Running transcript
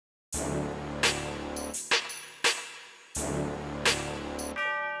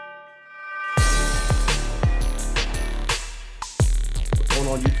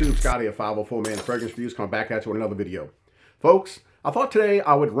on YouTube. Scotty at 504 Man Fragrance Reviews coming back at you with another video. Folks, I thought today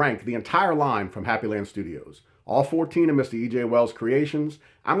I would rank the entire line from Happyland Studios. All 14 of Mr. E.J. Wells' creations.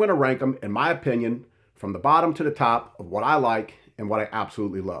 I'm going to rank them, in my opinion, from the bottom to the top of what I like and what I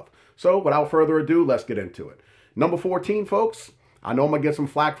absolutely love. So, without further ado, let's get into it. Number 14, folks. I know I'm going to get some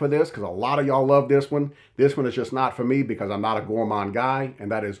flack for this because a lot of y'all love this one. This one is just not for me because I'm not a gourmand guy, and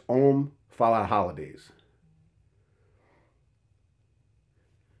that is Homme for the Holidays.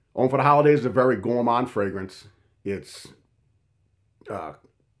 Homme for the Holidays is a very gourmand fragrance. It's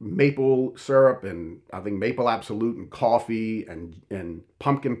maple syrup and I think maple absolute and coffee and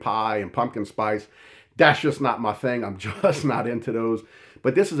pumpkin pie and pumpkin spice. That's just not my thing. I'm just not into those.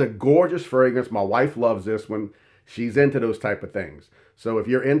 But this is a gorgeous fragrance. My wife loves this one. She's into those type of things. So if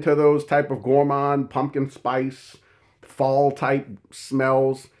you're into those type of gourmand, pumpkin spice, fall type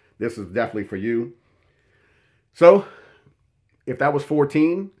smells, this is definitely for you. So if that was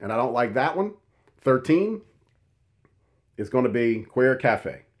 14 and I don't like that one, 13 is going to be Queer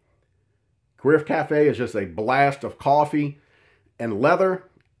Cafe. Queer Cafe is just a blast of coffee and leather.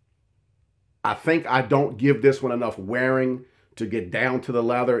 I think I don't give this one enough wearing to get down to the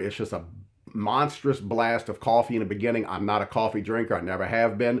leather. It's just a monstrous blast of coffee in the beginning. I'm not a coffee drinker. I never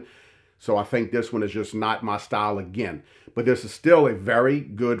have been. So I think this one is just not my style again. But this is still a very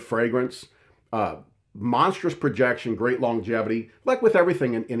good fragrance. Monstrous projection, great longevity. Like with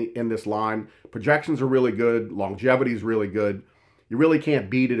everything in this line, projections are really good. Longevity is really good. You really can't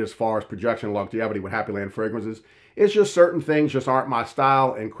beat it as far as projection and longevity with Happyland Fragrances. It's just certain things just aren't my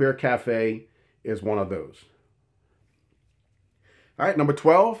style, and Queer Cafe is one of those. All right, number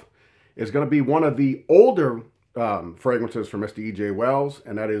 12 is going to be one of the older fragrances from Mr. E.J. Wells,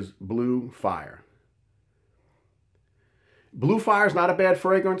 and that is Blue Fire. Blue Fire is not a bad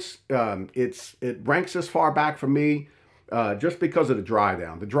fragrance. It ranks this far back for me just because of the dry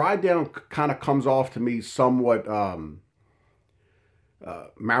down. The dry down kind of comes off to me somewhat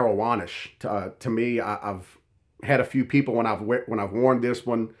marijuana-ish. To me, I've had a few people when I've worn this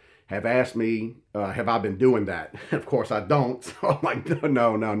one have asked me, have I been doing that? Of course I don't. So I'm like,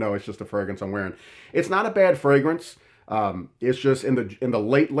 no, it's just a fragrance I'm wearing. It's not a bad fragrance. It's just in the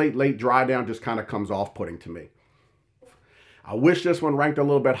late dry down just kind of comes off-putting to me. I wish this one ranked a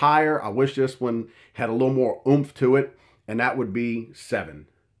little bit higher. I wish this one had a little more oomph to it, and that would be 7.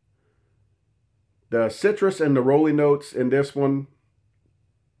 The citrus and the rolly notes in this one,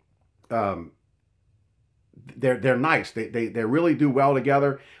 they're nice. They really do well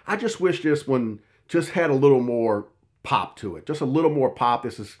together. I just wish this one just had a little more pop to it. Just a little more pop.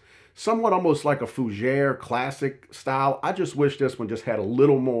 This is somewhat almost like a fougere classic style. I just wish this one just had a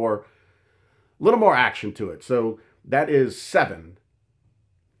little more action to it. So that is 7.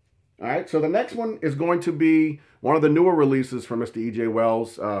 All right, so the next one is going to be one of the newer releases from Mr. E.J.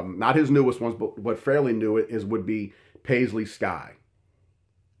 Wells. Not his newest ones, but fairly new would be Paisley Sky.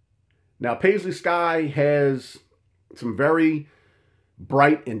 Now, Paisley Sky has some very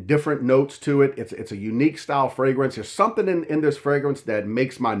bright and different notes to it. It's a unique style fragrance. There's something in this fragrance that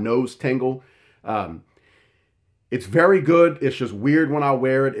makes my nose tingle. It's very good. It's just weird when I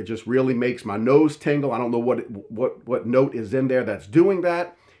wear it. It just really makes my nose tingle. I don't know what note is in there that's doing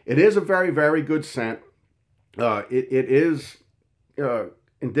that. It is a very, very good scent. It is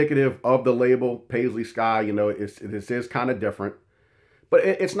indicative of the label Paisley Sky. You know, this is kind of different, but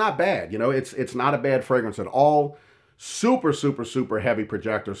it's not bad. You know, it's not a bad fragrance at all. Super, super, super heavy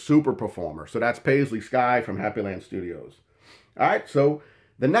projector, super performer. So that's Paisley Sky from Happyland Studios. All right, so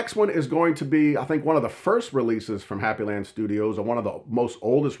the next one is going to be, I think, one of the first releases from Happyland Studios, or one of the most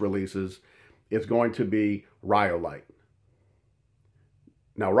oldest releases, is going to be Rhyolite.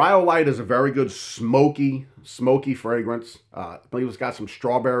 Now, Rhyolite is a very good smoky fragrance. I believe it's got some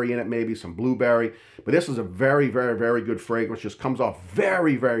strawberry in it, maybe some blueberry. But this is a very, very, very good fragrance. Just comes off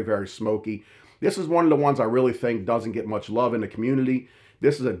very, very, very smoky. This is one of the ones I really think doesn't get much love in the community.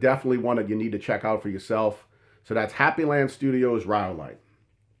 This is definitely one that you need to check out for yourself. So that's Happyland Studios Rhyolite.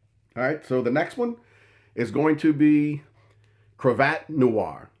 All right, so the next one is going to be Cravat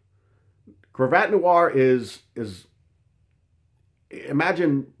Noir. Cravat Noir is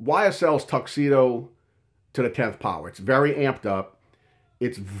imagine YSL's Tuxedo to the 10th power. It's very amped up.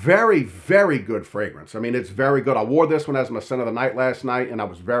 It's very, very good fragrance. I mean, it's very good. I wore this one as my scent of the night last night, and I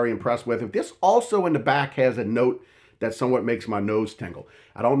was very impressed with it. This also in the back has a note that somewhat makes my nose tingle.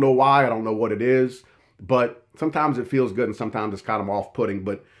 I don't know why. I don't know what it is, but sometimes it feels good, and sometimes it's kind of off-putting.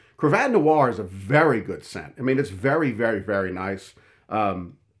 But Cravat Noir is a very good scent. I mean, it's very, very, very nice.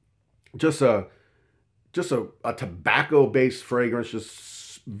 Just a tobacco-based fragrance,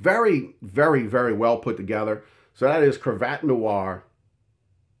 just very, very, very well put together. So that is Cravat Noir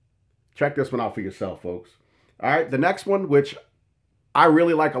Check this one out for yourself, folks. All right, the next one, which I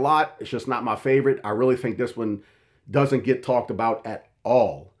really like a lot, it's just not my favorite. I really think this one doesn't get talked about at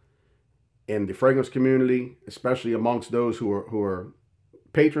all in the fragrance community, especially amongst those who are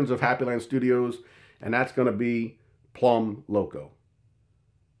patrons of Happyland Studios, and that's going to be Plum Loco.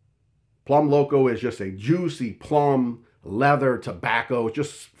 Plum Loco is just a juicy plum, leather, tobacco,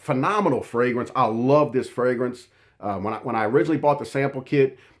 just phenomenal fragrance. I love this fragrance. When I originally bought the sample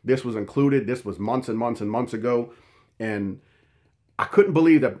kit, this was included. This was months and months and months ago, and I couldn't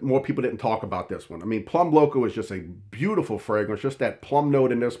believe that more people didn't talk about this one. I mean, Plum Loco is just a beautiful fragrance. Just that plum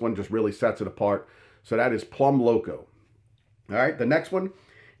note in this one just really sets it apart. So that is Plum Loco. All right, the next one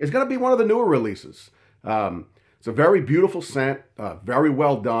is going to be one of the newer releases. It's a very beautiful scent, very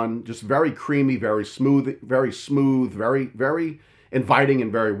well done, just very creamy, very smooth, very inviting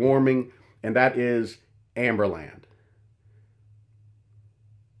and very warming, and that is Amberland.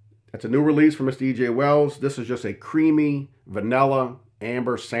 That's a new release from Mr. E.J. Wells. This is just a creamy, vanilla,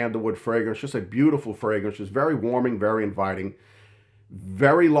 amber, sandalwood fragrance. Just a beautiful fragrance. Just very warming, very inviting.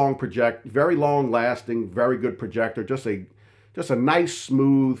 Very long lasting, very good projector. Just a nice,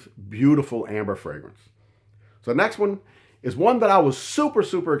 smooth, beautiful amber fragrance. So the next one is one that I was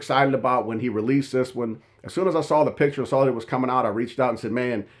super excited about when he released this one. As soon as I saw the picture and saw that it was coming out, I reached out and said,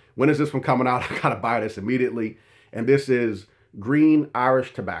 man, when is this one coming out? I gotta buy this immediately. And this is Green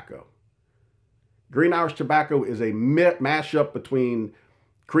Irish Tobacco. Green Irish Tobacco is a mashup between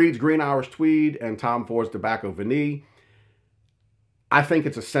Creed's Green Irish Tweed and Tom Ford's Tobacco Vanille. I think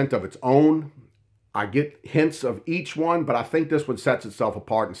it's a scent of its own. I get hints of each one, but I think this one sets itself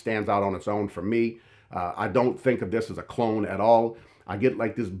apart and stands out on its own for me. I don't think of this as a clone at all. I get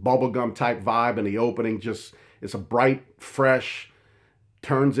like this bubblegum type vibe in the opening. Just, it's a bright, fresh,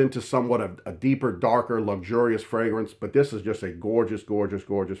 turns into somewhat a deeper, darker, luxurious fragrance. But this is just a gorgeous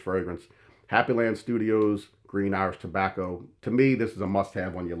fragrance. Happyland Studios Green Irish Tobacco. To me, this is a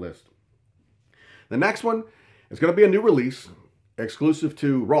must-have on your list. The next one is going to be a new release, exclusive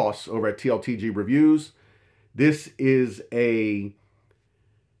to Ross over at TLTG Reviews. This is a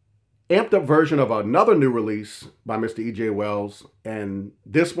amped up version of another new release by Mr. E.J. Wells, and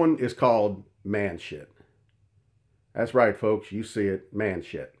this one is called Man Shit. That's right, folks. You see it. Man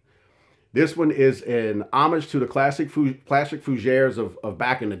Shit. This one is an homage to the classic fougères of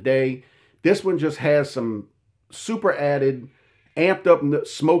back in the day. This one just has some super added, amped up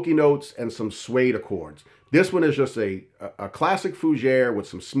smoky notes and some suede accords. This one is just a classic fougère with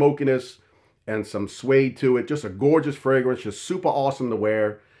some smokiness and some suede to it. Just a gorgeous fragrance. Just super awesome to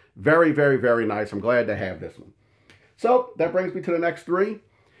wear. Very nice. I'm glad to have this one. So that brings me to the next three.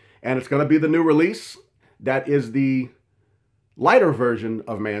 And it's going to be the new release. That is the lighter version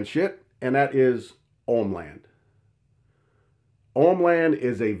of Man Shit. And that is Homeland. Homeland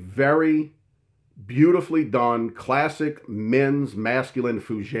is a very beautifully done classic men's masculine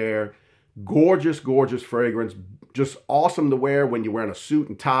fougère. Gorgeous fragrance. Just awesome to wear when you're wearing a suit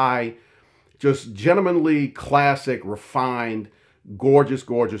and tie. Just gentlemanly, classic, refined, gorgeous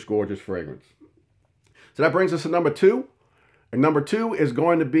fragrance. So that brings us to number two. And number two is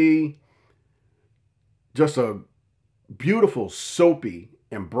going to be just a beautiful, soapy,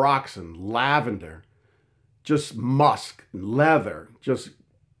 ambroxan, lavender, just musk, leather, just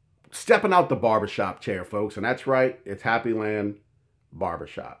stepping out the barbershop chair, folks. And that's right, it's Happyland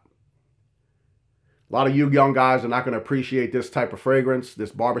Barbershop. A lot of you young guys are not going to appreciate this type of fragrance.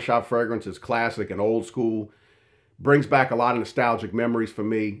 This barbershop fragrance is classic and old school. Brings back a lot of nostalgic memories for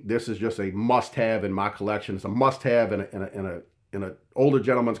me. This is just a must-have in my collection. It's a must-have in an older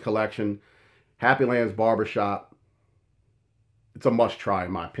gentleman's collection. Happyland's Barbershop. It's a must-try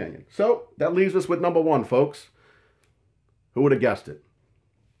in my opinion. So that leaves us with number one, folks. Who would have guessed it?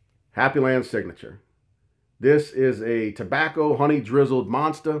 Happyland Signature. This is a tobacco honey drizzled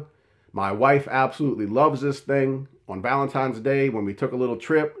monster. My wife absolutely loves this thing. On Valentine's Day, when we took a little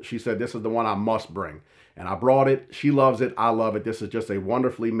trip, she said this is the one I must bring. And I brought it. She loves it. I love it. This is just a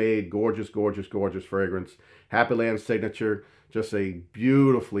wonderfully made, gorgeous fragrance. Happyland Signature. Just a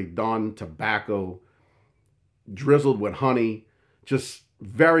beautifully done tobacco drizzled with honey. Just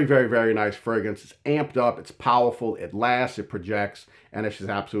very nice fragrance. It's amped up. It's powerful. It lasts. It projects. And it's just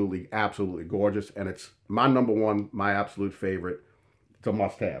absolutely gorgeous. And it's my number one, my absolute favorite. It's a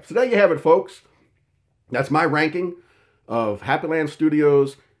must-have. So there you have it, folks. That's my ranking of Happyland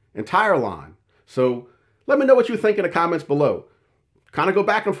Studios' entire line. So let me know what you think in the comments below. Kind of go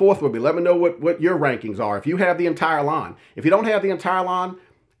back and forth with me. Let me know what your rankings are if you have the entire line. If you don't have the entire line,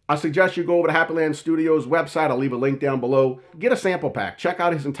 I suggest you go over to Happyland Studios' website. I'll leave a link down below. Get a sample pack. Check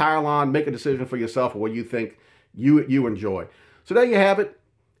out his entire line. Make a decision for yourself on what you think you enjoy. So there you have it.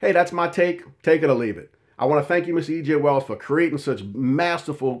 Hey, that's my take. Take it or leave it. I want to thank you, Miss E.J. Wells, for creating such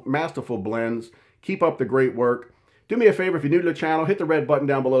masterful blends. Keep up the great work. Do me a favor, if you're new to the channel, hit the red button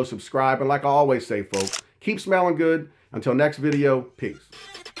down below, subscribe, and like I always say, folks, keep smelling good. Until next video, peace.